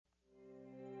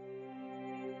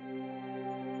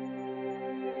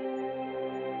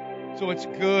So it's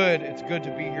good. It's good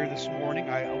to be here this morning.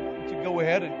 I wanted to go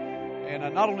ahead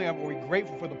and not only are we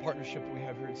grateful for the partnership that we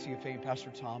have here at CFA and Pastor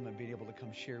Tom and being able to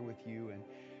come share with you. And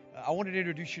I wanted to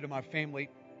introduce you to my family.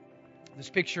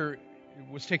 This picture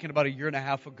was taken about 1.5 years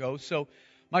ago. So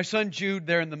my son Jude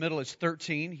there in the middle is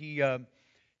 13.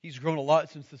 He's grown a lot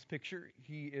since this picture.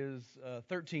 He is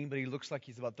 13, but he looks like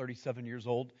he's about 37 years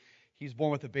old. He's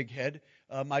born with a big head.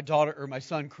 My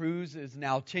son Cruz is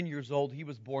now 10 years old. He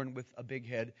was born with a big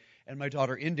head. And my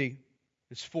daughter Indy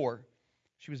is 4.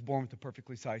 She was born with a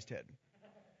perfectly sized head.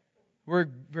 We're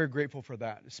very grateful for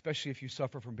that, especially if you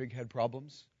suffer from big head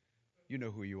problems. You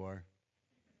know who you are.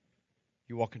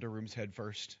 You walk into rooms head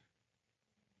first.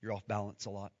 You're off balance a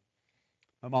lot.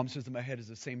 My mom says that my head is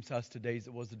the same size today as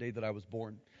it was the day that I was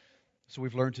born. So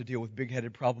we've learned to deal with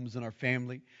big-headed problems in our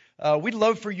family. We'd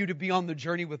love for you to be on the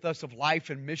journey with us of life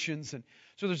and missions. And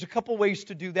so there's a couple ways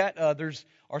to do that. There's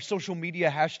our social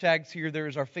media hashtags here.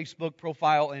 There's our Facebook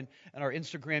profile and our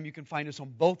Instagram. You can find us on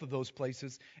both of those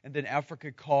places. And then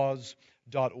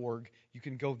africacause.org. You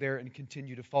can go there and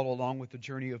continue to follow along with the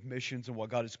journey of missions and what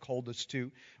God has called us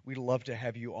to. We'd love to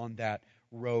have you on that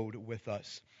road with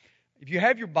us. If you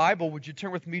have your Bible, would you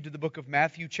turn with me to the book of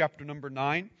Matthew, chapter number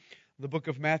 9? The book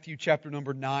of Matthew, chapter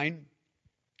number 9,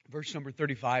 verse number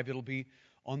 35. It'll be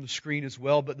on the screen as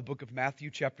well, but the book of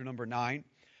Matthew, chapter number 9,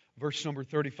 verse number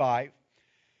 35.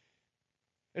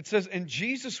 It says, "And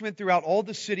Jesus went throughout all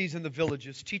the cities and the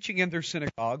villages, teaching in their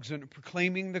synagogues and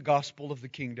proclaiming the gospel of the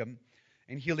kingdom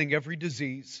and healing every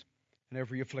disease and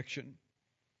every affliction.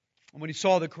 And when he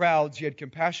saw the crowds, he had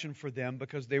compassion for them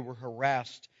because they were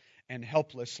harassed and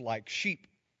helpless like sheep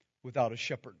without a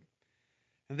shepherd.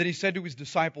 And then he said to his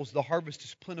disciples, 'The harvest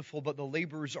is plentiful, but the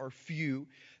laborers are few.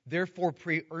 Therefore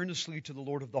pray earnestly to the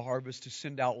Lord of the harvest to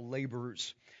send out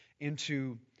laborers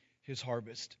into his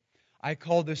harvest.'" I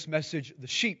call this message, "The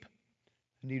Sheep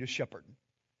Need a Shepherd."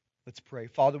 Let's pray.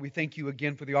 Father, we thank you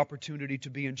again for the opportunity to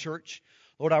be in church.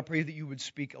 Lord, I pray that you would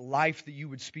speak life, that you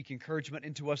would speak encouragement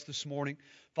into us this morning.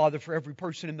 Father, for every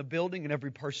person in the building and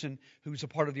every person who's a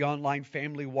part of the online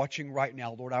family watching right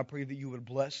now, Lord, I pray that you would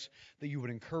bless, that you would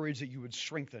encourage, that you would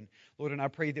strengthen. Lord, and I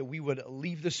pray that we would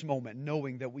leave this moment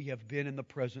knowing that we have been in the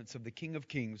presence of the King of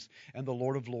Kings and the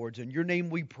Lord of Lords. In your name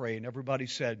we pray, and everybody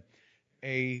said,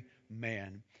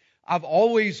 amen. I've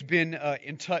always been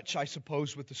in touch, I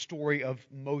suppose, with the story of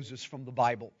Moses from the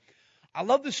Bible. I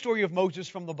love the story of Moses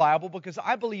from the Bible because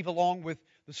I believe, along with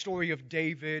the story of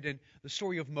David and the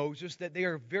story of Moses, that they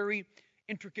are very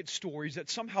intricate stories that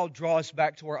somehow draw us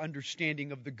back to our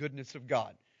understanding of the goodness of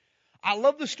God. I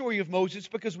love the story of Moses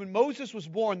because when Moses was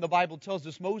born, the Bible tells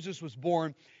us Moses was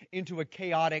born into a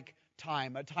chaotic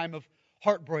time, a time of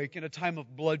heartbreak and a time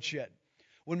of bloodshed.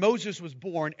 When Moses was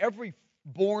born, every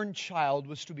born child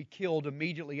was to be killed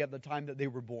immediately at the time that they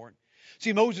were born.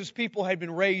 See, Moses' people had been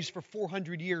raised for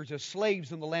 400 years as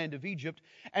slaves in the land of Egypt.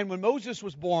 And when Moses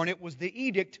was born, it was the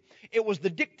edict, it was the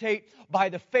dictate by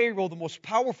the Pharaoh, the most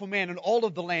powerful man in all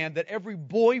of the land, that every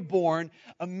boy born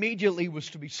immediately was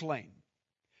to be slain.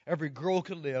 Every girl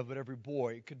could live, but every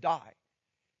boy could die.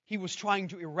 He was trying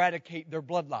to eradicate their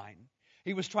bloodline.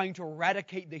 He was trying to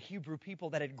eradicate the Hebrew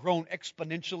people that had grown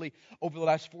exponentially over the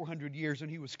last 400 years, and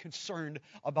he was concerned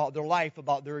about their life,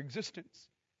 about their existence.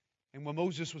 And when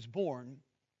Moses was born,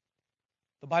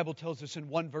 the Bible tells us in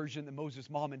one version that Moses'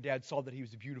 mom and dad saw that he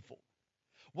was beautiful.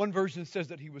 One version says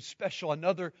that he was special.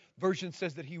 Another version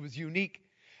says that he was unique.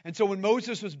 And so when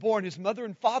Moses was born, his mother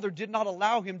and father did not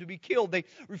allow him to be killed. They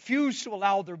refused to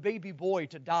allow their baby boy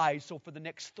to die. So for the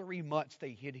next 3 months,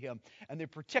 they hid him and they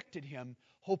protected him,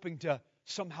 hoping to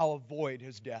somehow avoid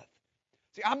his death.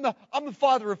 See, I'm the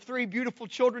father of 3 beautiful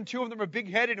children. 2 of them are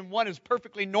big-headed and 1 is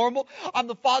perfectly normal. I'm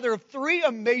the father of 3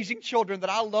 amazing children that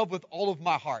I love with all of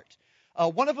my heart.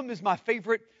 One of them is my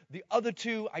favorite. The other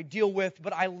 2 I deal with,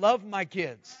 but I love my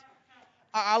kids.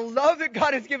 I love that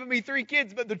God has given me 3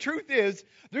 kids, but the truth is,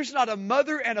 there's not a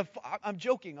mother and I'm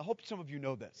joking. I hope some of you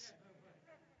know this.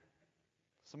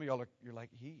 Some of y'all you're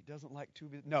like, he doesn't like 2.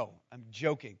 No, I'm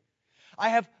joking. I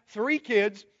have 3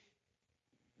 kids.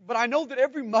 But I know that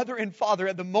every mother and father,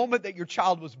 at the moment that your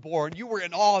child was born, you were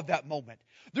in awe of that moment.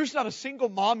 There's not a single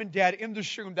mom and dad in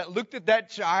this room that looked at that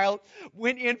child,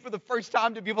 went in for the first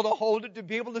time to be able to hold it, to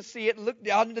be able to see it, looked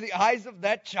down into the eyes of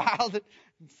that child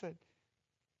and said,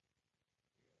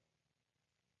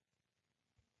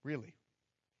 "Really?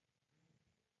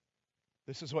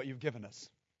 This is what you've given us.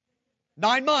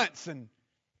 9 months and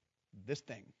this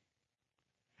thing."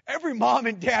 Every mom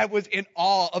and dad was in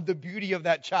awe of the beauty of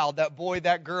that child, that boy,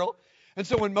 that girl. And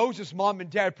so when Moses' mom and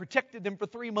dad protected them for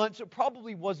 3 months, it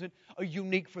probably wasn't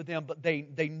unique for them, but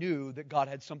they knew that God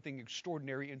had something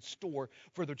extraordinary in store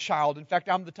for their child. In fact,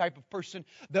 I'm the type of person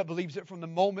that believes that from the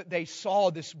moment they saw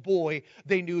this boy,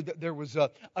 they knew that there was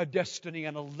a destiny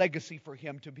and a legacy for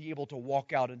him to be able to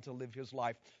walk out and to live his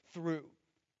life through.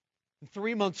 And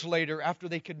 3 months later, after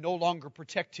they could no longer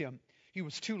protect him, he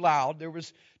was too loud, there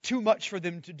was too much for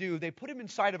them to do, they put him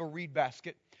inside of a reed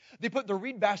basket. They put the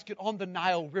reed basket on the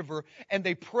Nile River, and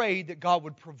they prayed that God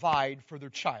would provide for their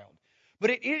child. But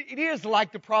it is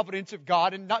like the providence of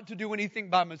God, and not to do anything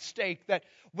by mistake, that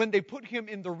when they put him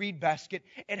in the reed basket,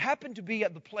 it happened to be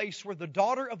at the place where the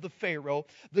daughter of the Pharaoh,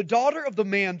 the daughter of the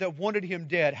man that wanted him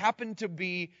dead, happened to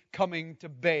be coming to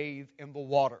bathe in the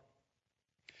water.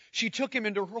 She took him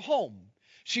into her home.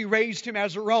 She raised him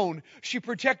as her own. She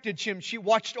protected him. She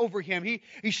watched over him.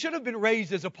 He should have been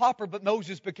raised as a pauper, but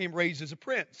Moses became raised as a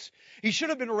prince. He should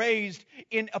have been raised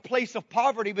in a place of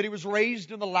poverty, but he was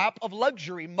raised in the lap of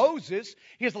luxury. Moses,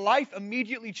 his life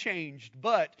immediately changed.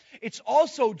 But it's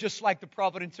also just like the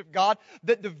providence of God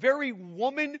that the very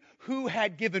woman who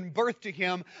had given birth to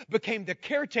him became the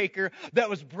caretaker that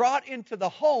was brought into the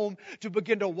home to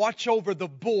begin to watch over the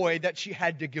boy that she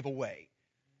had to give away.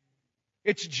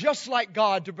 It's just like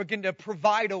God to begin to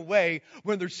provide a way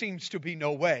when there seems to be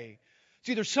no way.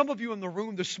 See, there's some of you in the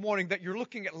room this morning that you're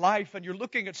looking at life and you're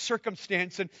looking at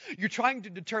circumstance and you're trying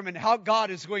to determine how God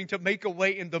is going to make a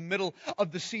way in the middle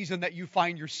of the season that you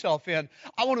find yourself in.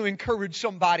 I want to encourage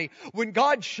somebody. When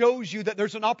God shows you that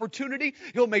there's an opportunity,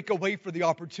 He'll make a way for the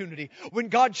opportunity. When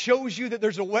God shows you that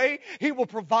there's a way, He will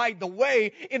provide the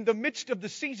way in the midst of the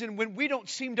season when we don't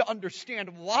seem to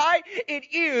understand why it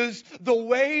is the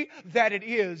way that it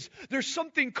is. There's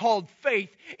something called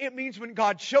faith. It means when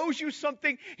God shows you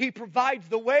something, He provides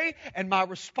the way, and my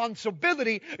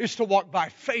responsibility is to walk by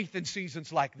faith in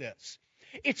seasons like this.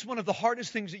 It's one of the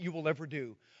hardest things that you will ever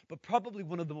do, but probably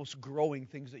one of the most growing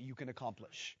things that you can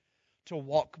accomplish. To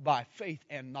walk by faith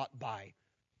and not by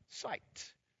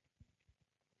sight.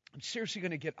 I'm seriously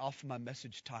going to get off my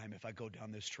message time if I go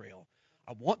down this trail.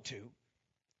 I want to.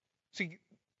 See,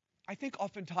 I think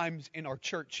oftentimes in our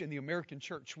church, in the American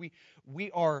church,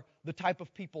 we are the type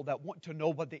of people that want to know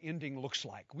what the ending looks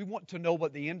like. We want to know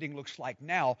what the ending looks like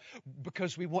now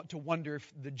because we want to wonder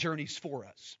if the journey's for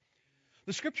us.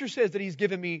 The Scripture says that He's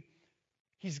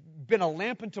been a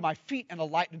lamp unto my feet and a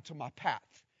light unto my path.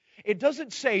 It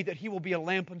doesn't say that He will be a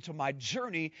lamp unto my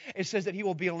journey. It says that He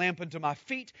will be a lamp unto my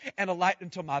feet and a light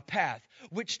unto my path,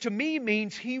 which to me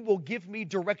means He will give me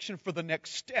direction for the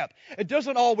next step. It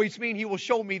doesn't always mean He will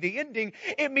show me the ending.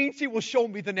 It means He will show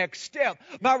me the next step.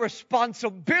 My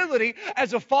responsibility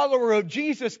as a follower of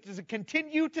Jesus is to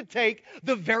continue to take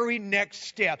the very next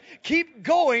step. Keep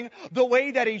going the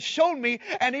way that He's shown me,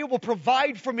 and He will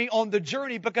provide for me on the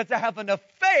journey because I have enough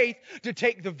faith to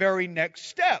take the very next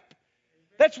step.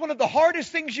 That's one of the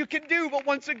hardest things you can do, but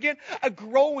once again, a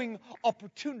growing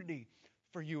opportunity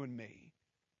for you and me.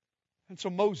 And so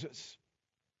Moses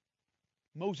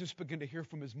began to hear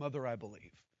from his mother, I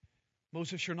believe.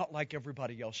 Moses, you're not like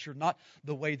everybody else. You're not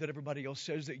the way that everybody else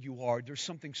says that you are. There's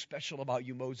something special about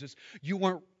you, Moses. You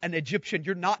weren't an Egyptian.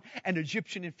 You're not an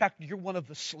Egyptian. In fact, you're one of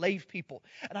the slave people.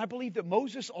 And I believe that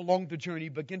Moses, along the journey,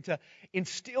 began to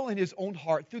instill in his own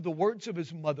heart, through the words of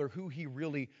his mother, who he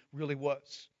really, really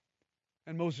was.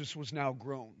 And Moses was now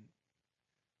grown.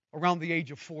 Around the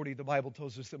age of 40, the Bible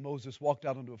tells us that Moses walked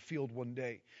out onto a field one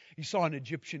day. He saw an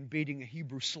Egyptian beating a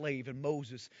Hebrew slave, and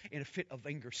Moses, in a fit of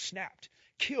anger, snapped,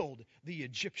 killed the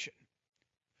Egyptian,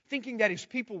 thinking that his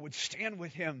people would stand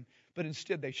with him, but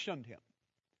instead they shunned him.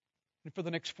 And for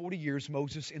the next 40 years,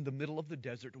 Moses, in the middle of the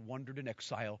desert, wandered in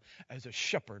exile as a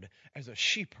shepherd, as a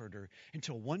sheep herder,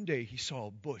 until one day he saw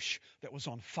a bush that was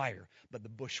on fire, but the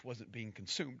bush wasn't being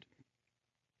consumed.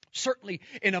 Certainly,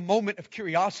 in a moment of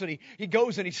curiosity, he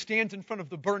goes and he stands in front of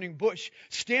the burning bush.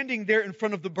 Standing there in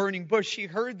front of the burning bush, he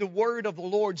heard the word of the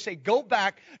Lord say, "Go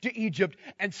back to Egypt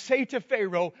and say to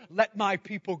Pharaoh, 'Let my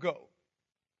people go.'"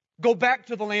 Go back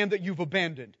to the land that you've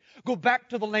abandoned. Go back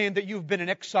to the land that you've been in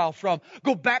exile from.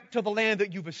 Go back to the land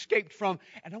that you've escaped from.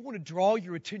 And I want to draw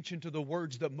your attention to the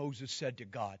words that Moses said to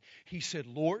God. He said,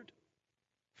 "Lord,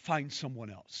 find someone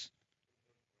else."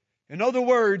 In other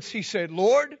words, he said,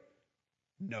 "Lord,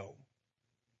 no."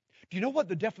 Do you know what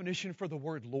the definition for the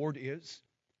word Lord is?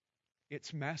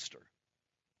 It's master,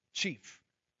 chief,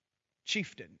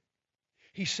 chieftain.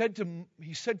 He said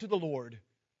to the Lord,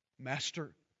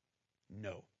 "Master,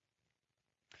 no."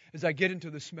 As I get into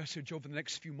this message over the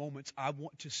next few moments, I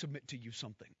want to submit to you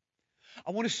something.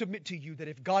 I want to submit to you that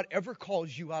if God ever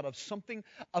calls you out of something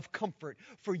of comfort,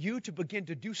 for you to begin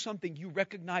to do something you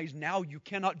recognize now you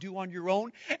cannot do on your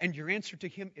own, and your answer to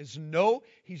Him is no,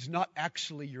 He's not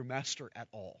actually your master at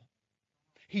all.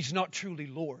 He's not truly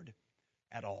Lord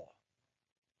at all.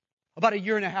 About a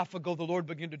year and a half ago, the Lord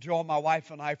began to draw my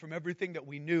wife and I from everything that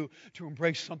we knew to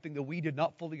embrace something that we did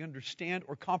not fully understand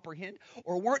or comprehend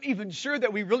or weren't even sure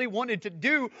that we really wanted to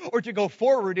do or to go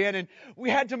forward in. And we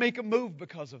had to make a move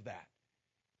because of that.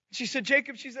 She said,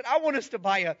 Jacob, she said, I want us to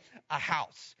buy a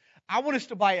house. I want us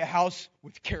to buy a house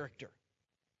with character.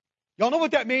 Y'all know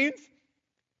what that means?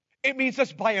 It means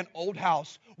let's buy an old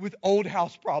house with old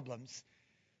house problems.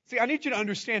 See, I need you to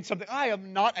understand something. I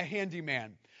am not a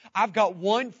handyman. I've got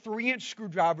one 3-inch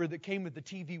screwdriver that came with the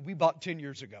TV we bought 10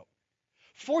 years ago.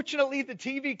 Fortunately, the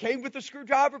TV came with the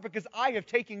screwdriver because I have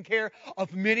taken care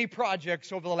of many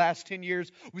projects over the last 10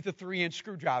 years with a 3-inch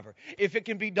screwdriver. If it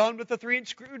can be done with a 3-inch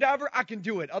screwdriver, I can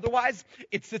do it. Otherwise,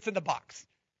 it sits in the box.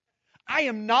 I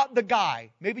am not the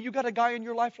guy, maybe you got a guy in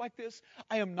your life like this.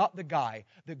 I am not the guy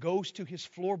that goes to his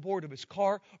floorboard of his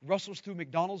car, rustles through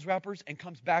McDonald's wrappers, and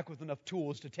comes back with enough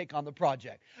tools to take on the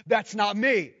project. That's not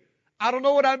me. I don't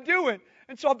know what I'm doing.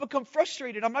 And so I've become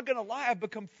frustrated. I'm not going to lie. I've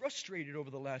become frustrated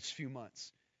over the last few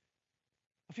months.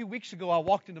 A few weeks ago, I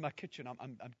walked into my kitchen.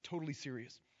 I'm totally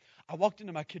serious. I walked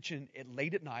into my kitchen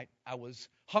late at night. I was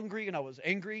hungry and I was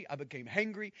angry. I became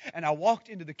hangry. And I walked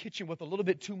into the kitchen with a little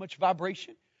bit too much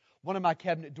vibration. One of my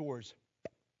cabinet doors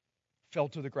fell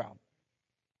to the ground.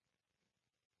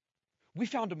 We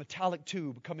found a metallic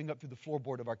tube coming up through the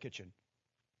floorboard of our kitchen.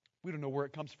 We don't know where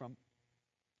it comes from.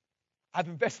 I've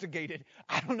investigated.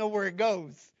 I don't know where it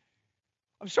goes.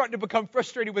 I'm starting to become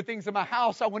frustrated with things in my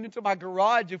house. I went into my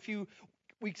garage a few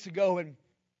weeks ago and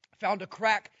found a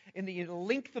crack in the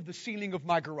length of the ceiling of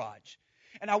my garage.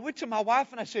 And I went to my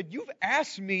wife and I said, you've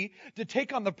asked me to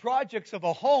take on the projects of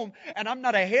a home, and I'm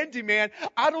not a handyman.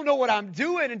 I don't know what I'm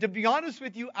doing. And to be honest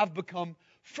with you, I've become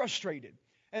frustrated.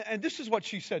 And this is what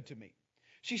she said to me.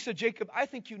 She said, Jacob, I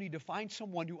think you need to find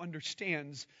someone who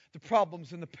understands the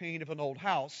problems and the pain of an old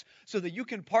house so that you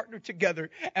can partner together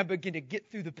and begin to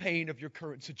get through the pain of your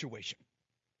current situation.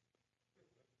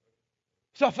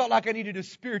 So I felt like I needed to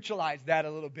spiritualize that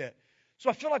a little bit. So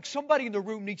I feel like somebody in the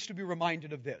room needs to be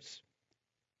reminded of this.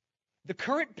 The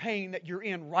current pain that you're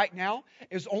in right now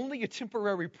is only a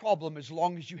temporary problem as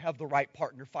long as you have the right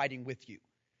partner fighting with you.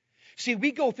 See,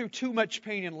 we go through too much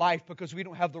pain in life because we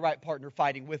don't have the right partner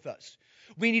fighting with us.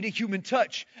 We need a human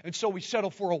touch, and so we settle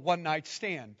for a one-night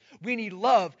stand. We need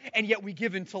love, and yet we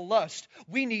give into lust.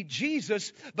 We need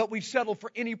Jesus, but we settle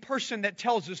for any person that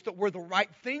tells us that we're the right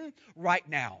thing right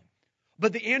now.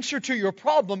 But the answer to your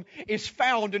problem is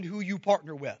found in who you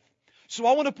partner with. So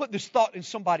I want to put this thought in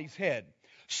somebody's head.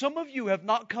 Some of you have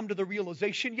not come to the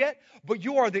realization yet, but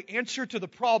you are the answer to the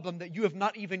problem that you have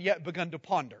not even yet begun to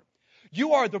ponder.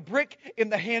 You are the brick in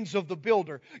the hands of the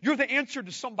builder. You're the answer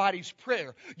to somebody's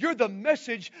prayer. You're the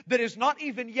message that has not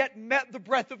even yet met the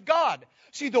breath of God.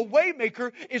 See, the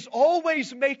waymaker is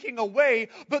always making a way,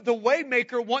 but the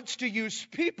waymaker wants to use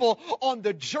people on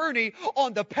the journey,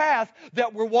 on the path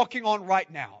that we're walking on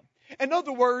right now. In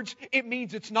other words, it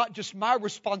means it's not just my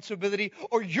responsibility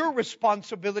or your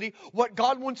responsibility. What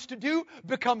God wants to do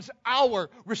becomes our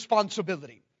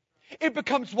responsibility. It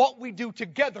becomes what we do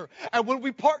together. And when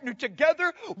we partner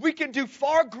together, we can do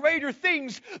far greater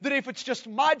things than if it's just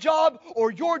my job or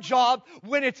your job.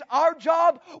 When it's our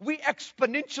job, we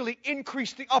exponentially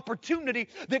increase the opportunity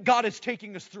that God is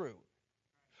taking us through.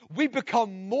 We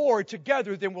become more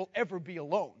together than we'll ever be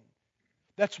alone.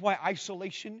 That's why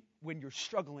isolation, when you're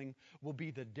struggling, will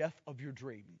be the death of your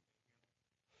dream.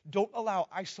 Don't allow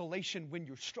isolation when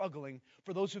you're struggling.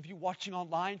 For those of you watching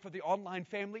online, for the online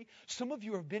family, some of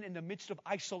you have been in the midst of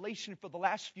isolation for the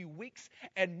last few weeks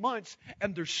and months,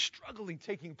 and there's struggling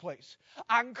taking place.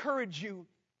 I encourage you,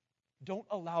 don't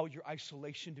allow your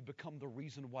isolation to become the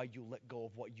reason why you let go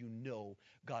of what you know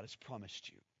God has promised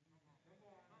you.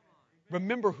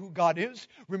 Remember who God is.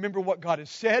 Remember what God has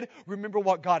said. Remember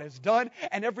what God has done.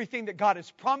 And everything that God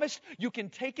has promised, you can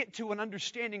take it to an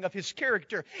understanding of His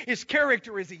character. His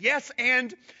character is yes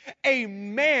and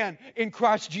amen in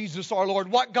Christ Jesus our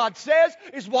Lord. What God says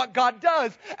is what God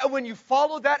does. And when you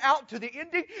follow that out to the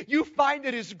ending, you find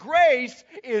that His grace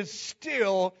is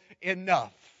still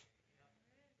enough.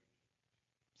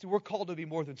 See, we're called to be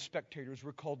more than spectators.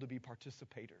 We're called to be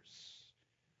participators.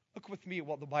 Look with me at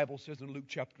what the Bible says in Luke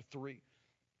chapter 3.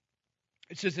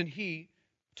 It says, and he,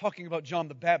 talking about John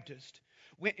the Baptist,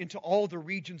 went into all the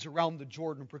regions around the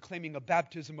Jordan, proclaiming a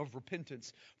baptism of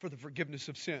repentance for the forgiveness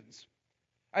of sins.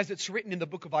 As it's written in the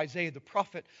book of Isaiah, the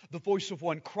prophet, the voice of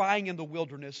one crying in the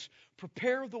wilderness,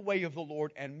 prepare the way of the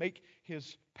Lord and make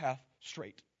his path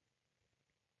straight.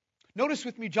 Notice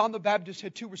with me, John the Baptist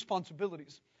had two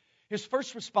responsibilities. His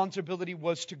first responsibility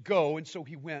was to go, and so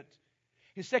he went.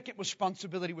 His second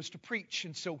responsibility was to preach,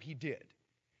 and so he did.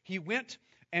 He went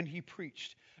and he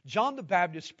preached. John the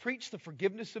Baptist preached the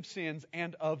forgiveness of sins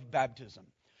and of baptism.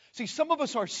 See, some of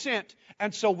us are sent,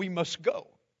 and so we must go.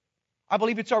 I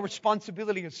believe it's our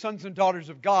responsibility as sons and daughters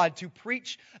of God to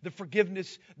preach the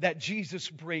forgiveness that Jesus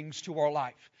brings to our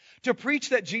life. To preach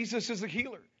that Jesus is a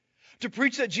healer. To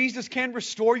preach that Jesus can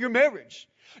restore your marriage.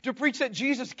 To preach that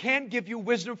Jesus can give you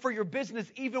wisdom for your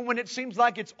business even when it seems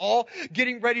like it's all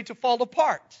getting ready to fall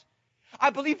apart. I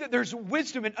believe that there's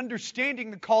wisdom in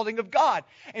understanding the calling of God.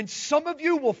 And some of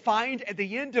you will find at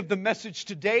the end of the message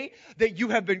today that you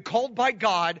have been called by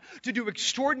God to do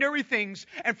extraordinary things.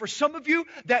 And for some of you,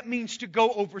 that means to go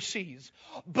overseas.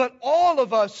 But all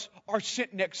of us are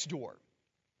sent next door.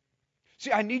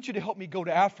 See, I need you to help me go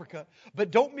to Africa, but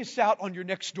don't miss out on your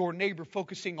next door neighbor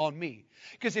focusing on me.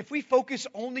 Because if we focus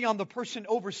only on the person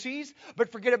overseas,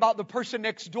 but forget about the person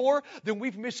next door, then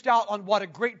we've missed out on what a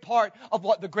great part of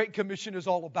what the Great Commission is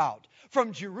all about.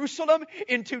 From Jerusalem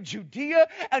into Judea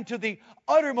and to the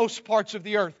uttermost parts of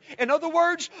the earth. In other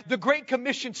words, the Great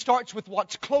Commission starts with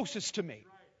what's closest to me.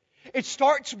 It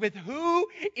starts with who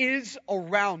is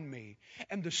around me.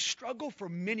 And the struggle for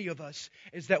many of us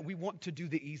is that we want to do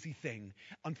the easy thing.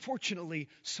 Unfortunately,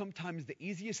 sometimes the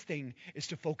easiest thing is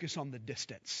to focus on the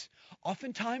distance.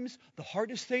 Oftentimes, the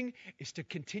hardest thing is to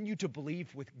continue to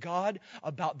believe with God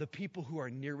about the people who are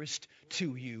nearest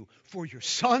to you. For your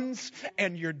sons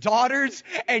and your daughters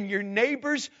and your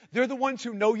neighbors, they're the ones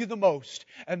who know you the most.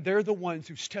 And they're the ones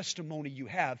whose testimony you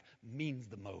have means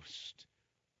the most.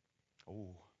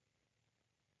 Oh,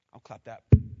 I'll clap that.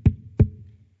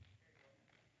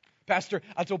 Pastor,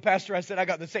 I told Pastor, I said, I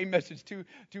got the same message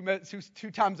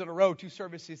two times in a row, two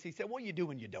services. He said, what you do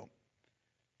when you don't?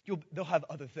 They'll have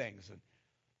other things. And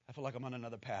I feel like I'm on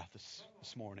another path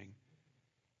this morning.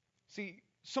 See,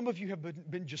 some of you have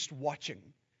been just watching.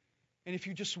 And if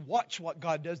you just watch what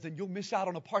God does, then you'll miss out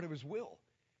on a part of His will.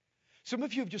 Some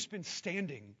of you have just been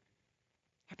standing.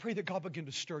 I pray that God begin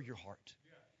to stir your heart.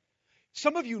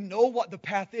 Some of you know what the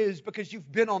path is because you've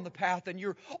been on the path and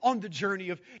you're on the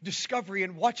journey of discovery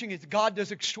and watching as God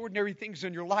does extraordinary things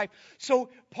in your life. So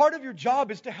part of your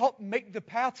job is to help make the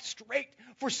path straight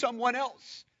for someone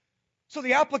else. So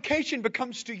the application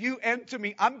becomes to you and to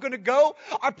me. I'm going to go.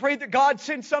 I pray that God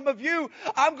sends some of you.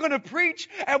 I'm going to preach,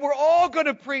 and we're all going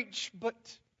to preach. But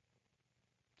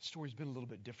the story's been a little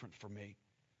bit different for me.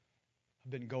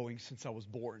 I've been going since I was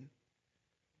born.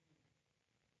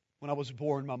 When I was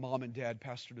born, my mom and dad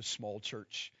pastored a small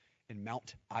church in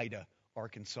Mount Ida,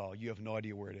 Arkansas. You have no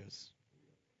idea where it is.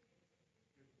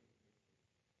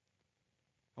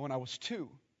 And when I was 2,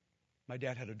 my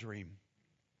dad had a dream.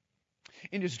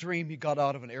 In his dream, he got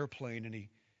out of an airplane and he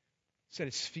set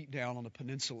his feet down on a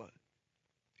peninsula.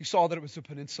 He saw that it was a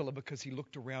peninsula because he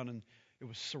looked around and it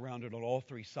was surrounded on all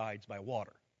 3 sides by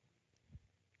water.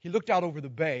 He looked out over the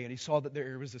bay and he saw that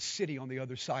there was a city on the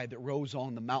other side that rose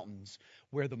on the mountains,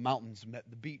 where the mountains met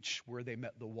the beach, where they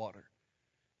met the water.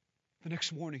 The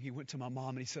next morning he went to my mom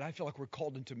and he said, I feel like we're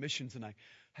called into missions and I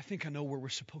think I know where we're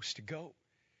supposed to go.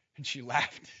 And she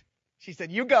laughed. She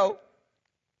said, you go.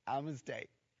 I'm going to stay.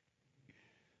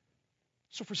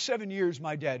 So for 7 years,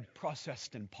 my dad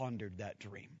processed and pondered that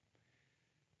dream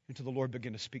until the Lord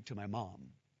began to speak to my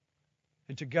mom.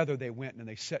 And together they went and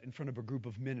they sat in front of a group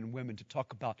of men and women to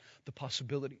talk about the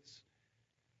possibilities.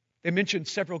 They mentioned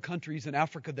several countries in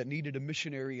Africa that needed a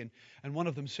missionary, and one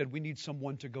of them said, we need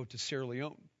someone to go to Sierra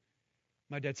Leone.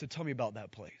 My dad said, tell me about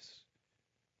that place.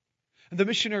 And the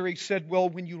missionary said, well,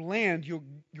 when you land, you're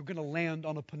going to land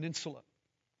on a peninsula.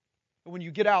 And when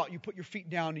you get out, you put your feet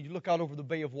down and you look out over the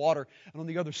bay of water, and on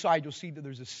the other side, you'll see that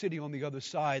there's a city on the other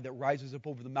side that rises up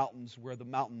over the mountains, where the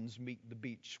mountains meet the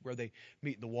beach, where they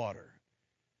meet the water.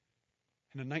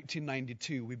 And in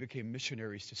 1992, we became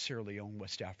missionaries to Sierra Leone,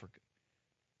 West Africa.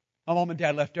 My mom and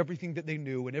dad left everything that they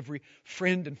knew and every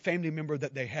friend and family member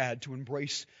that they had to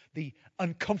embrace the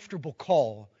uncomfortable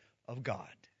call of God.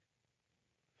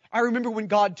 I remember when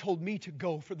God told me to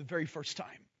go for the very first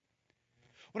time.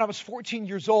 When I was 14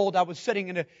 years old, I was sitting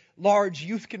in a large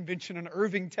youth convention in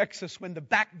Irving, Texas, when the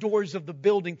back doors of the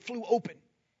building flew open.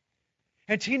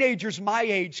 And teenagers my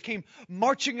age came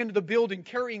marching into the building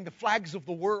carrying the flags of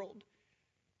the world.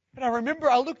 And I remember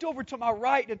I looked over to my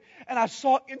right and I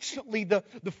saw instantly the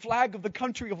flag of the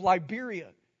country of Liberia,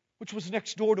 which was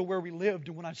next door to where we lived.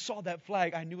 And when I saw that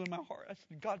flag, I knew in my heart, I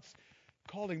said, God's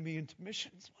calling me into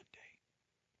missions one day.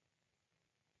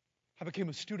 I became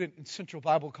a student in Central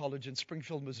Bible College in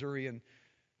Springfield, Missouri in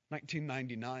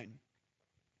 1999.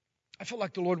 I felt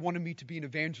like the Lord wanted me to be an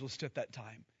evangelist at that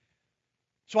time.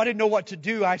 So I didn't know what to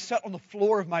do. I sat on the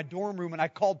floor of my dorm room and I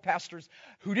called pastors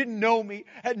who didn't know me,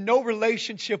 had no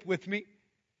relationship with me.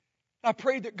 I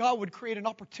prayed that God would create an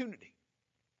opportunity.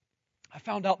 I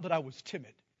found out that I was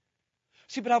timid.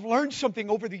 See, but I've learned something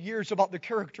over the years about the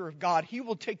character of God. He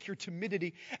will take your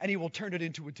timidity and He will turn it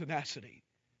into a tenacity.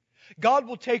 God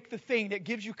will take the thing that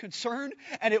gives you concern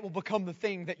and it will become the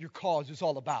thing that your cause is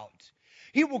all about.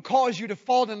 He will cause you to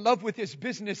fall in love with His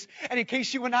business. And in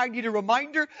case you and I need a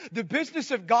reminder, the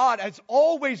business of God has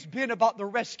always been about the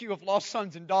rescue of lost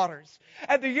sons and daughters.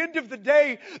 At the end of the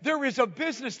day, there is a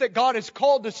business that God has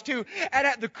called us to. And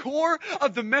at the core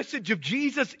of the message of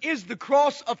Jesus is the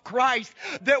cross of Christ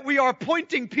that we are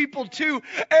pointing people to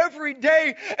every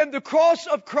day. And the cross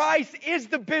of Christ is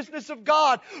the business of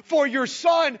God for your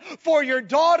son, for your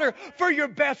daughter, for your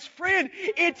best friend.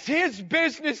 It's His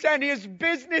business, and His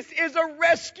business is a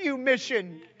rescue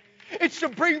mission. It's to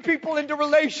bring people into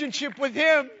relationship with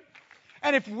Him.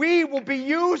 And if we will be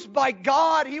used by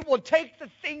God, He will take the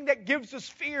thing that gives us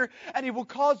fear and He will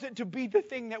cause it to be the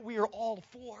thing that we are all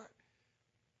for,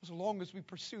 as long as we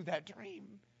pursue that dream.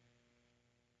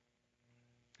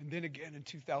 And then again in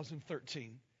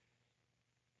 2013,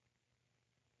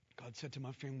 God said to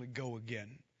my family, go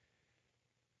again.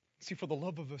 See, for the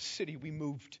love of a city, we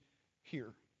moved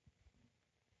here.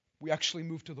 We actually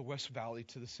moved to the West Valley,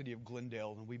 to the city of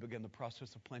Glendale, and we began the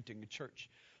process of planting a church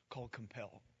called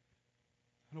Compel.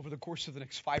 And over the course of the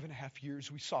next 5.5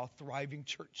 years, we saw a thriving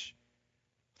church.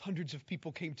 Hundreds of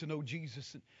people came to know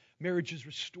Jesus, and marriages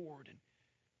restored, and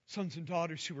sons and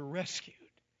daughters who were rescued.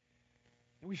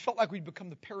 And we felt like we'd become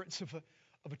the parents of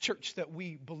a church that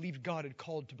we believed God had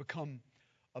called to become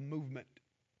a movement.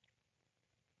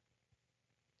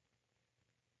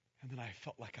 And then I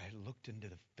felt like I looked into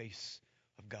the face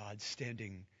of God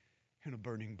standing in a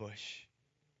burning bush.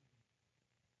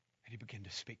 And He began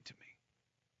to speak to me.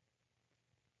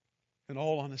 In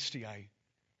all honesty, I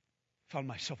found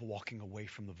myself walking away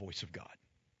from the voice of God.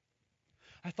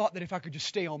 I thought that if I could just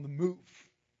stay on the move,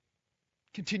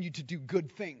 continue to do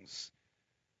good things,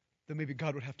 then maybe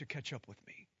God would have to catch up with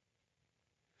me.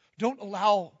 Don't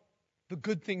allow the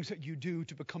good things that you do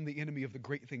to become the enemy of the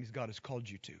great things God has called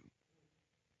you to.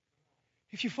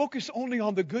 If you focus only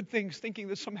on the good things, thinking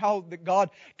that somehow that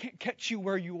God can't catch you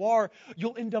where you are,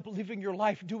 you'll end up living your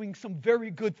life doing some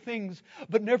very good things,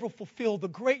 but never fulfill the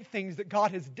great things that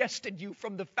God has destined you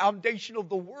from the foundation of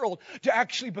the world to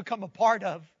actually become a part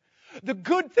of. The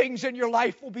good things in your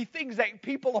life will be things that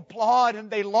people applaud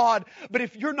and they laud. But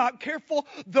if you're not careful,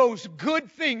 those good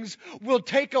things will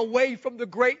take away from the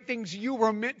great things you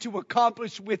were meant to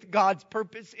accomplish with God's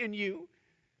purpose in you.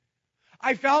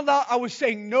 I found out I was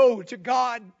saying no to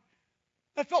God.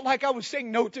 I felt like I was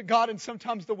saying no to God, and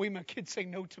sometimes the way my kids say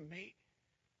no to me.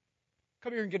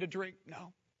 Come here and get a drink.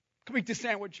 No. Come eat the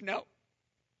sandwich. No.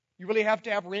 You really have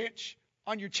to have ranch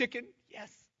on your chicken?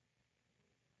 Yes.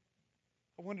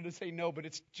 I wanted to say no, but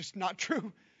it's just not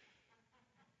true.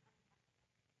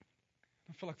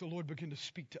 I feel like the Lord began to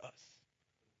speak to us.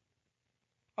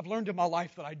 I've learned in my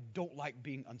life that I don't like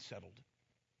being unsettled.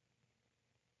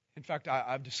 In fact,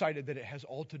 I've decided that it has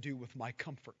all to do with my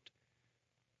comfort.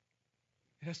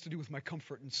 It has to do with my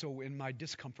comfort, and so in my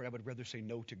discomfort, I would rather say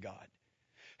no to God.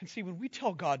 And see, when we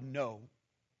tell God no,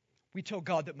 we tell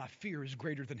God that my fear is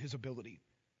greater than His ability.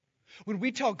 When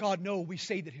we tell God no, we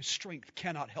say that His strength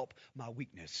cannot help my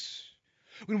weakness.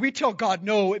 When we tell God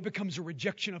no, it becomes a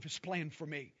rejection of His plan for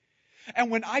me.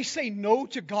 And when I say no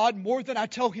to God more than I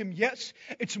tell Him yes,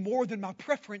 it's more than my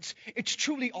preference. It's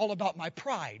truly all about my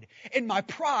pride. In my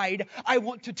pride, I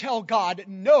want to tell God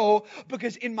no,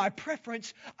 because in my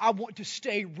preference, I want to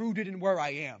stay rooted in where I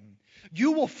am.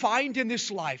 You will find in this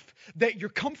life that your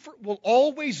comfort will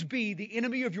always be the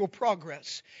enemy of your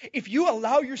progress. If you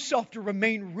allow yourself to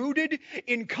remain rooted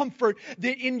in comfort,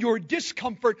 then in your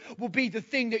discomfort will be the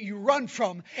thing that you run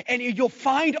from. And you'll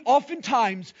find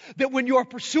oftentimes that when you are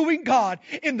pursuing God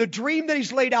in the dream that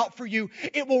He's laid out for you,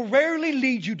 it will rarely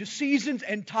lead you to seasons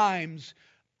and times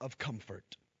of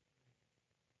comfort.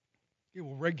 It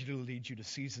will regularly lead you to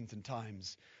seasons and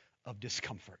times of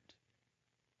discomfort.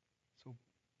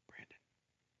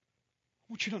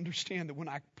 I want you to understand that when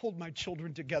I pulled my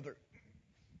children together,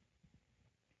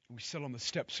 we sat on the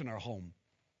steps in our home.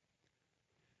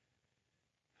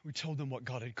 We told them what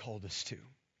God had called us to.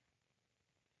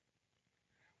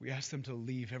 We asked them to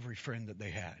leave every friend that they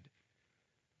had,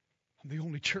 the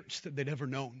only church that they'd ever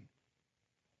known,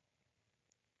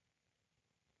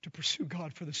 to pursue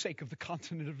God for the sake of the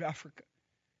continent of Africa.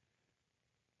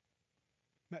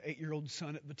 My 8-year-old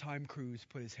son at the time, Cruz,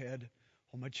 put his head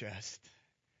on my chest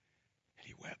and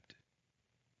he wept.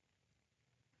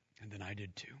 And then I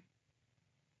did too.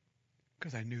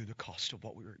 Because I knew the cost of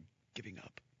what we were giving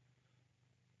up.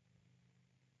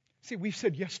 See, we've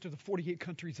said yes to the 48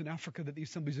 countries in Africa that the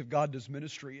Assemblies of God does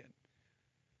ministry in.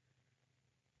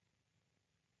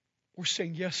 We're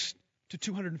saying yes to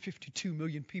 252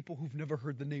 million people who've never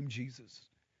heard the name Jesus.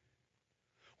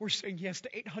 We're saying yes to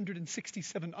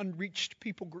 867 unreached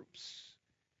people groups.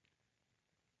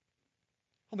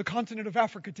 On the continent of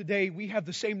Africa today, we have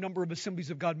the same number of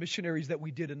Assemblies of God missionaries that we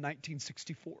did in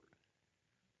 1964.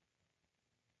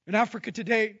 In Africa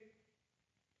today,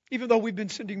 even though we've been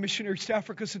sending missionaries to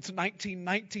Africa since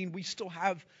 1919, we still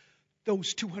have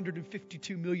those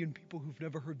 252 million people who've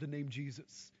never heard the name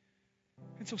Jesus.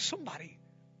 And so somebody,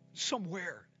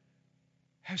 somewhere,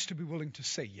 has to be willing to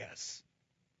say yes.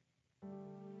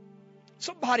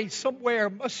 Somebody,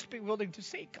 somewhere, must be willing to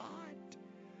say, God,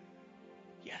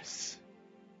 yes.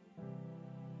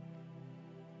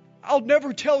 I'll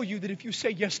never tell you that if you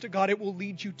say yes to God, it will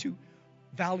lead you to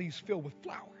valleys filled with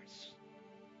flowers,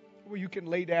 where you can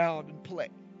lay down and play.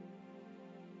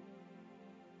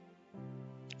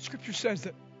 Scripture says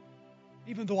that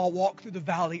even though I walk through the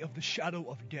valley of the shadow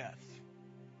of death,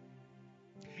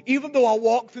 even though I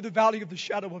walk through the valley of the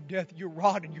shadow of death, your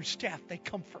rod and your staff, they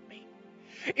comfort me.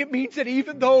 It means that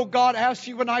even though God asks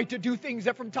you and I to do things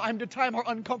that from time to time are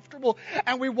uncomfortable,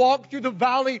 and we walk through the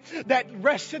valley that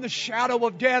rests in the shadow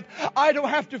of death, I don't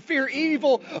have to fear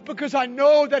evil because I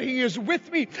know that He is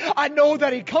with me. I know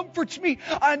that He comforts me.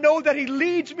 I know that He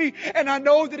leads me. And I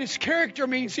know that His character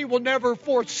means He will never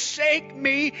forsake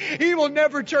me. He will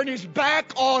never turn His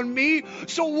back on me.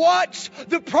 So what's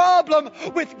the problem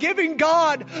with giving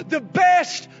God the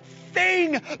best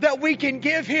thing that we can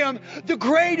give Him? The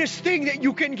greatest thing that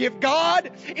you can give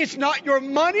God, it's not your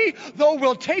money, though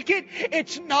we'll take it.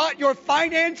 It's not your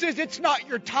finances. It's not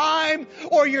your time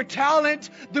or your talent.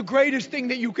 The greatest thing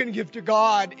that you can give to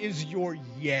God is your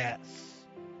yes.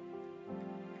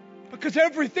 Because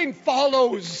everything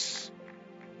follows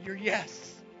your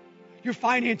yes. Your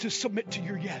finances submit to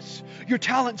your yes. Your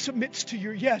talent submits to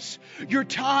your yes. Your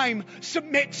time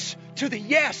submits to the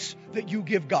yes that you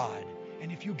give God.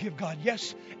 And if you give God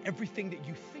yes, everything that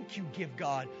you think you give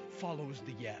God follows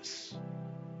the yes.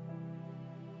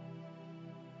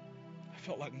 I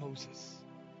felt like Moses,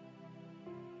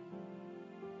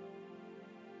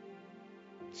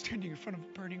 standing in front of a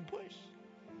burning bush.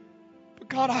 But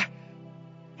God, I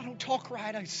don't talk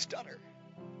right. I stutter.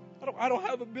 I don't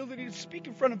have ability to speak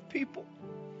in front of people.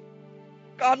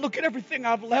 God, look at everything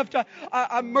I've left.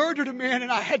 I murdered a man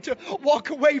and I had to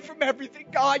walk away from everything.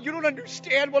 God, you don't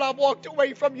understand what I've walked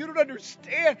away from. You don't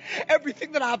understand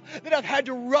everything that I've had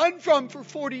to run from for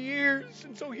 40 years.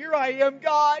 And so here I am,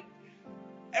 God.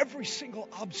 Every single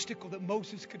obstacle that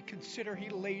Moses could consider, he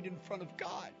laid in front of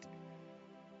God.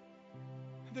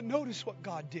 And then notice what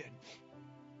God did.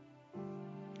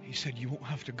 He said, you won't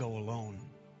have to go alone.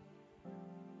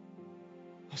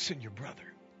 I'll send your brother.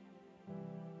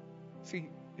 See,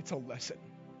 it's a lesson.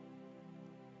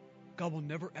 God will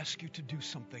never ask you to do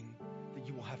something that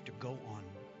you will have to go on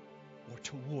or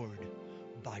toward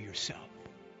by yourself.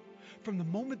 From the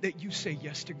moment that you say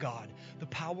yes to God, the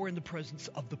power and the presence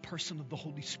of the person of the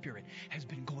Holy Spirit has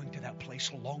been going to that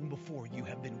place long before you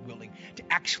have been willing to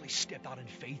actually step out in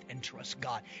faith and trust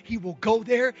God. He will go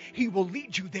there, He will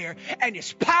lead you there, and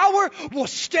His power will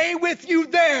stay with you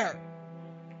there.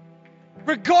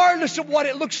 Regardless of what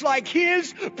it looks like,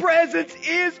 His presence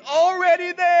is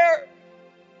already there.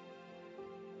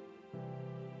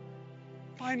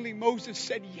 Finally, Moses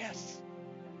said yes.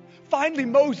 Finally,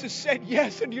 Moses said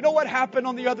yes. And you know what happened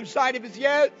on the other side of his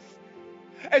yes?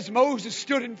 As Moses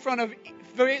stood in front of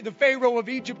the Pharaoh of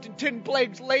Egypt and 10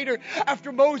 plagues later,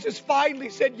 after Moses finally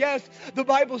said yes, the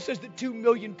Bible says that 2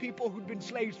 million people who'd been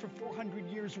slaves for 400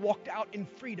 years walked out in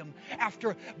freedom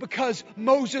because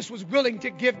Moses was willing to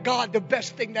give God the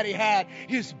best thing that he had,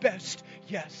 his best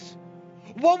yes.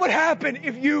 What would happen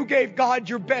if you gave God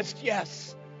your best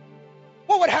yes?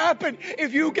 What would happen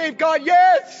if you gave God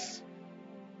yes?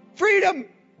 Freedom,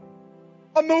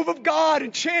 a move of God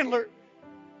in Chandler.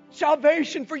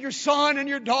 Salvation for your son and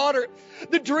your daughter.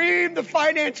 The dream, the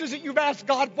finances that you've asked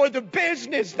God for, the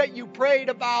business that you prayed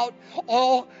about,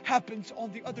 all happens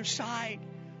on the other side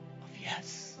of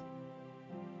yes.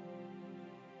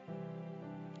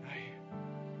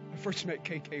 I first met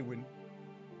KK when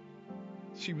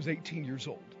she was 18 years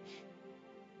old.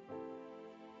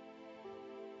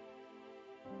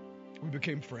 We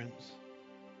became friends.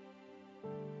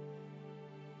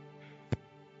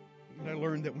 And I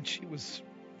learned that when she was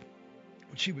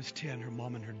 10, her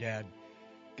mom and her dad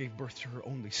gave birth to her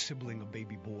only sibling, a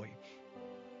baby boy.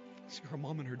 See, her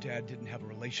mom and her dad didn't have a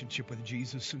relationship with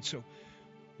Jesus, and so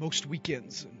most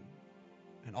weekends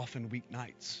and often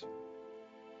weeknights,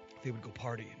 they would go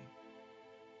partying.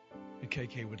 And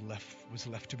KK was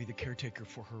left to be the caretaker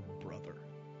for her brother.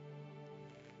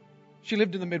 She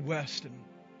lived in the Midwest, and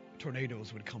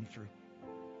tornadoes would come through.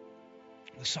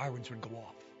 The sirens would go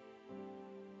off.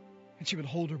 And she would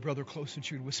hold her brother close and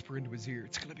she would whisper into his ear,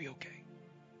 "It's going to be okay."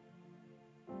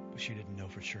 But she didn't know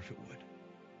for sure if it would.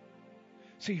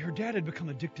 See, her dad had become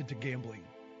addicted to gambling.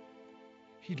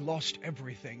 He'd lost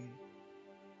everything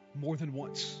more than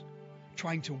once,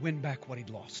 trying to win back what he'd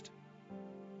lost.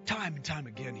 Time and time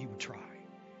again, he would try.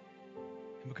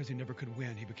 And because he never could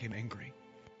win, he became angry.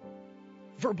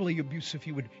 Verbally abusive,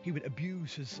 he would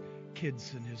abuse his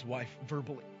kids and his wife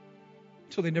verbally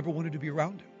until they never wanted to be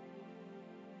around him.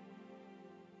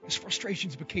 His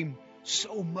frustrations became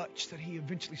so much that he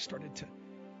eventually started to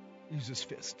use his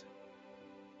fist.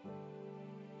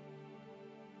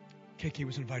 KK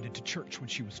was invited to church when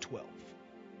she was 12.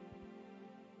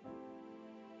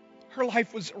 Her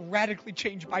life was radically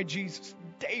changed by Jesus.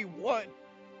 Day one,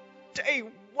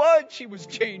 she was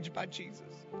changed by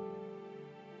Jesus.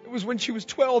 It was when she was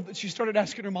 12 that she started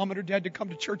asking her mom and her dad to come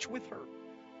to church with her.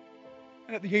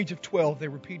 And at the age of 12, they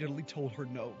repeatedly told her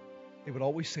no. They would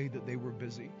always say that they were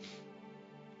busy.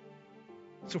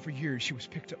 So for years, she was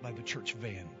picked up by the church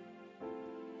van.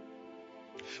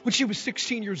 When she was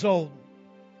 16 years old,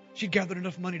 she'd gathered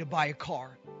enough money to buy a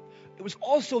car. It was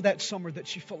also that summer that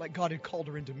she felt like God had called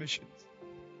her into missions.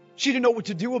 She didn't know what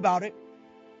to do about it.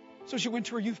 So she went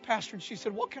to her youth pastor and she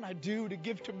said, "What can I do to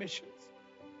give to missions?"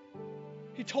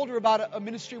 He told her about a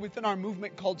ministry within our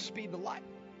movement called Speed the Light.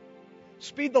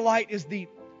 Speed the Light is the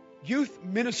youth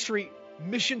ministry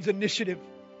missions initiative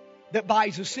that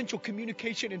buys essential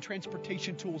communication and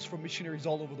transportation tools from missionaries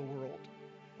all over the world.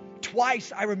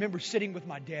 Twice I remember sitting with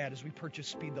my dad as we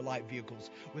purchased Speed the Light vehicles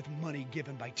with money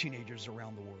given by teenagers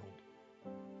around the world.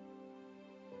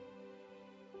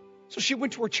 So she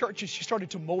went to her church and she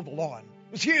started to mow the lawn.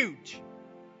 It was huge.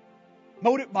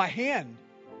 Mowed it by hand.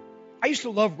 I used to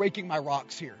love raking my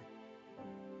rocks here.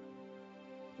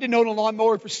 Didn't own a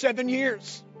lawnmower for 7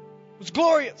 years. It was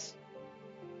glorious.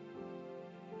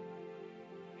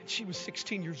 And she was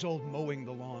 16 years old mowing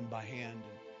the lawn by hand.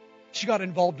 She got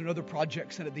involved in other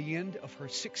projects, and at the end of her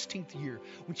 16th year,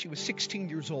 when she was 16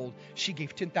 years old, she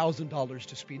gave $10,000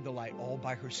 to Speed the Light all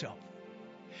by herself.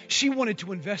 She wanted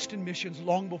to invest in missions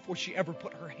long before she ever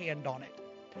put her hand on it.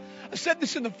 I said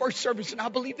this in the first service, and I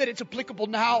believe that it's applicable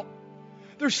now.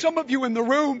 There's some of you in the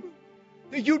room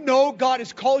that you know God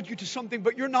has called you to something,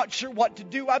 but you're not sure what to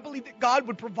do. I believe that God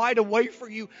would provide a way for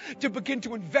you to begin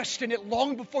to invest in it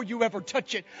long before you ever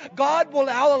touch it. God will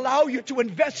allow you to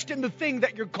invest in the thing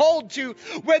that you're called to,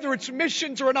 whether it's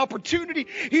missions or an opportunity.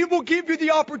 He will give you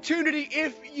the opportunity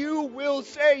if you will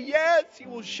say yes. He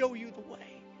will show you the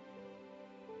way.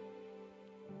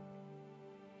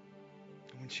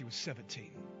 And when she was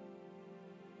 17,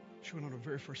 she went on her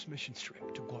very first mission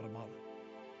trip to Guatemala.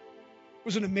 It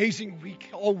was an amazing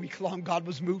week. All week long, God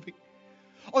was moving.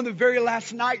 On the very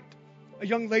last night, a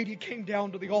young lady came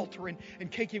down to the altar, and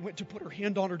KK went to put her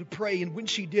hand on her to pray. And when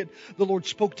she did, the Lord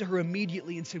spoke to her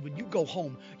immediately and said, "When you go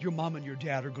home, your mom and your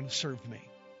dad are going to serve me."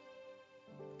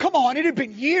 Come on, it had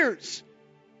been years.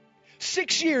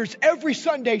 6 years, every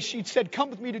Sunday she'd said, "Come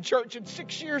with me to church." And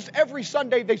 6 years, every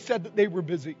Sunday they said that they were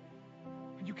busy.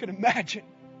 And you can imagine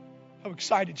how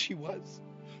excited she was.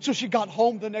 So she got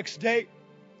home the next day.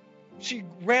 She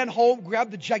ran home,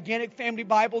 grabbed the gigantic family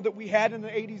Bible that we had in the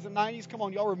 80s and 90s. Come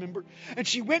on, y'all remember. And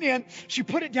she went in, she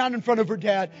put it down in front of her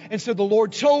dad and said, "The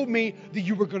Lord told me that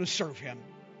you were going to serve him."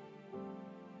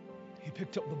 He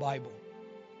picked up the Bible.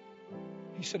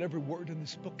 He said, "Every word in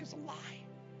this book is a lie."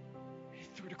 He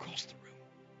threw it across the room.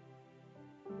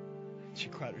 She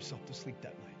cried herself to sleep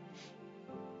that night.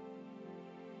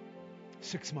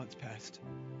 6 months passed.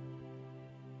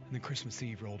 And then Christmas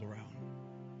Eve rolled around.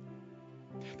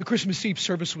 The Christmas Eve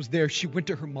service was there. She went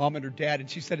to her mom and her dad and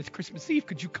she said, "It's Christmas Eve.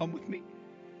 Could you come with me?"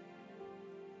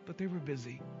 But they were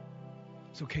busy.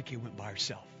 So KK went by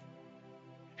herself.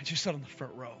 And she sat on the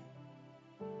front row.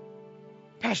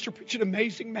 Pastor preached an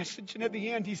amazing message. And at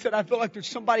the end, he said, "I feel like there's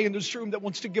somebody in this room that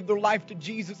wants to give their life to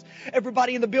Jesus."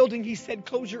 Everybody in the building, he said,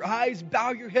 "Close your eyes,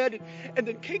 bow your head." And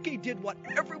then KK did what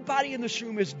everybody in this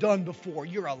room has done before.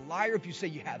 You're a liar if you say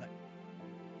you haven't.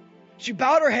 She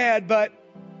bowed her head, but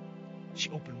she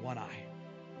opened one eye.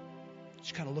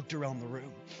 She kind of looked around the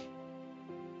room.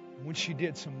 And when she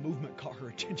did, some movement caught her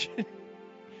attention.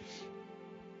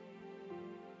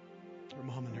 Her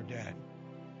mom and her dad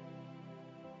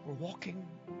were walking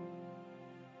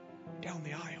down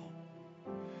the aisle.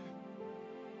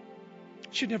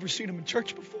 She'd never seen him in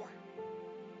church before.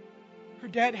 Her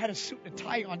dad had a suit and a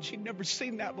tie on. She'd never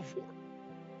seen that before.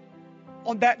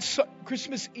 On that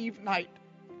Christmas Eve night,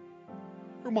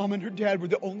 her mom and her dad were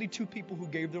the only two people who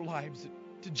gave their lives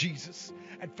to Jesus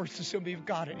at First Assembly of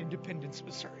God in Independence,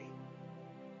 Missouri.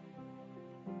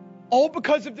 All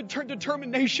because of the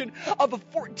determination of a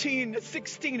 14, a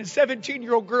 16, a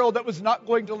 17-year-old girl that was not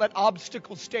going to let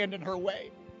obstacles stand in her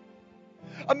way.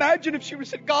 Imagine if she would have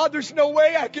said, God, there's no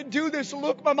way I can do this.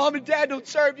 Look, my mom and dad don't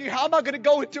serve you. How am I going to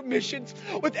go into missions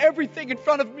with everything in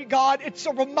front of me, God? It's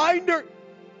a reminder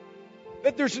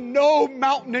that there's no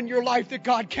mountain in your life that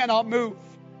God cannot move.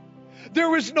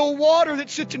 There is no water that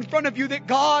sits in front of you that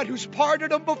God, who's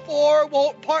parted them before,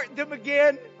 won't part them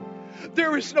again.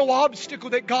 There is no obstacle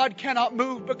that God cannot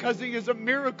move because He is a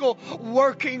miracle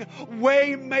working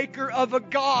way maker of a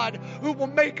God who will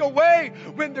make a way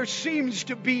when there seems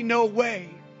to be no way.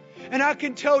 And I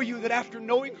can tell you that after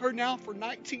knowing her now for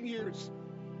 19 years,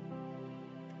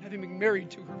 having been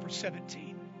married to her for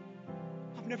 17,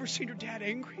 I've never seen her dad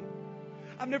angry.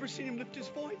 I've never seen him lift his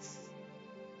voice.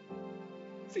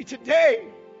 See, today,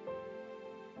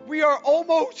 we are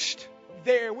almost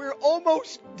there. We're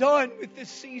almost done with this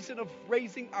season of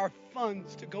raising our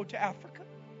funds to go to Africa.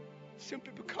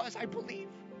 Simply because I believe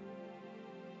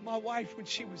my wife, when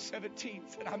she was 17,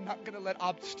 said, I'm not going to let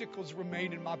obstacles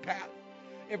remain in my path.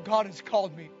 If God has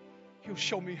called me, He'll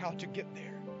show me how to get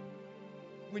there.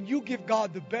 When you give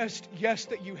God the best yes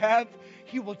that you have,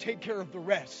 He will take care of the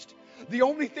rest. The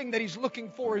only thing that He's looking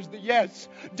for is the yes.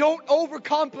 Don't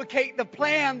overcomplicate the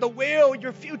plan, the will,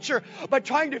 your future by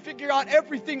trying to figure out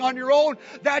everything on your own.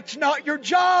 That's not your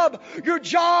job. Your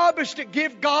job is to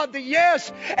give God the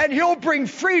yes, and He'll bring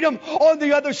freedom on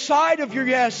the other side of your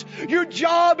yes. Your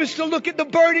job is to look at the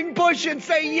burning bush and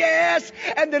say yes,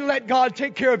 and then let God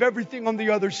take care of everything on the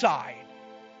other side.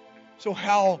 So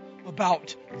how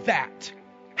about that?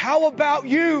 How about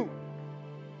you?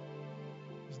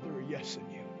 Is there a yes in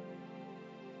you?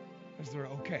 Is there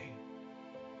okay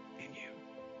in you?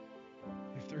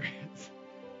 If there is,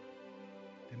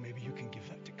 then maybe you can give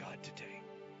that to God today.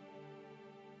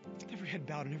 With every head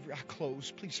bowed and every eye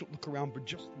closed, please don't look around for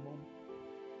just a moment.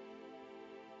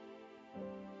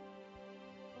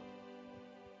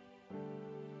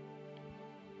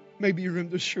 Maybe you're in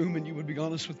this room and you would be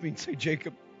honest with me and say,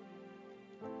 Jacob,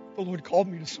 the Lord called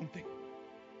me to something.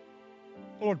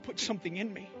 The Lord put something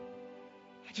in me.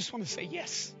 I just want to say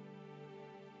yes.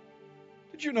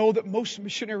 Did you know that most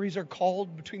missionaries are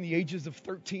called between the ages of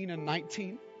 13 and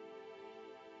 19?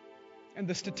 And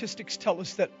the statistics tell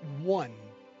us that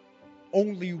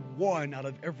only one out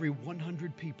of every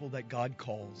 100 people that God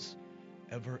calls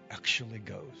ever actually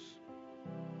goes.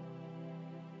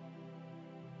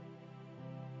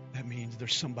 That means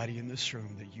there's somebody in this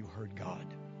room that you heard God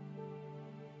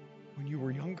when you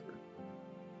were younger,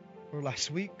 or last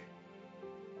week,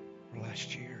 or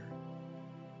last year.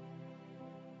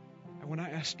 And when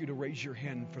I ask you to raise your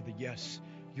hand for the yes,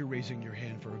 you're raising your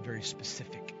hand for a very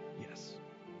specific yes.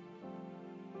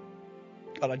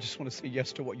 God, I just want to say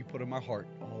yes to what you put in my heart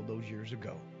all those years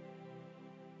ago.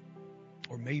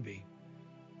 Or maybe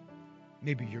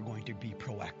you're going to be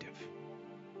proactive.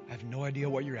 I have no idea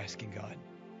what you're asking, God.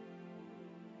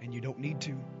 And you don't need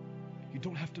to. You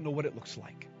don't have to know what it looks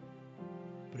like.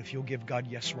 But if you'll give God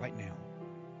yes right now,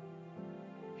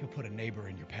 He'll put a neighbor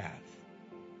in your path.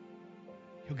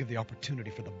 He'll give the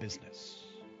opportunity for the business.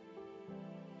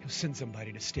 He'll send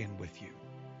somebody to stand with you.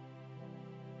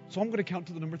 So I'm going to count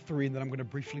to the number 3, and then I'm going to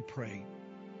briefly pray.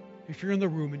 If you're in the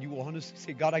room and you will honestly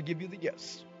say, God, I give you the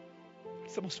yes.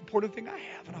 It's the most important thing I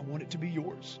have, and I want it to be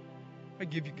yours. I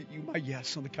give you my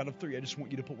yes on the count of 3. I just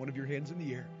want you to put one of your hands in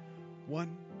the air.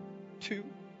 1, 2,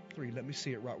 3. Let me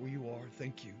see it right where you are.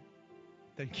 Thank you.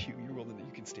 Thank you. You're willing that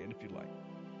you can stand if you'd like.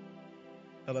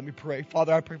 Now let me pray.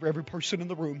 Father, I pray for every person in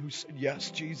the room who said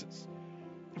yes, Jesus.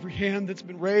 Every hand that's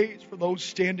been raised for those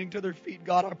standing to their feet,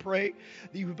 God, I pray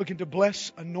that you would begin to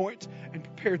bless, anoint, and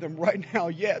prepare them right now.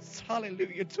 Yes,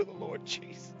 hallelujah to the Lord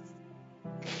Jesus.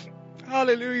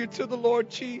 Hallelujah to the Lord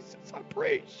Jesus. I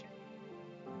praise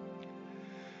you.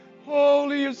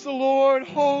 Holy is the Lord.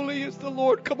 Holy is the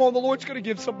Lord. Come on, the Lord's going to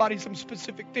give somebody some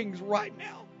specific things right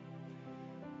now.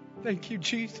 Thank you,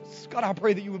 Jesus. God, I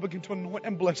pray that you would begin to anoint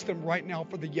and bless them right now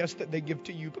for the yes that they give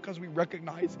to you, because we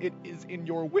recognize it is in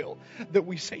your will that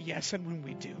we say yes. And when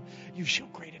we do, you show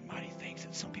great and mighty things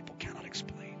that some people cannot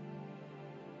explain.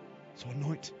 So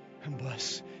anoint and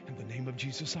bless. In the name of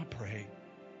Jesus, I pray.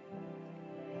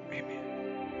 Amen.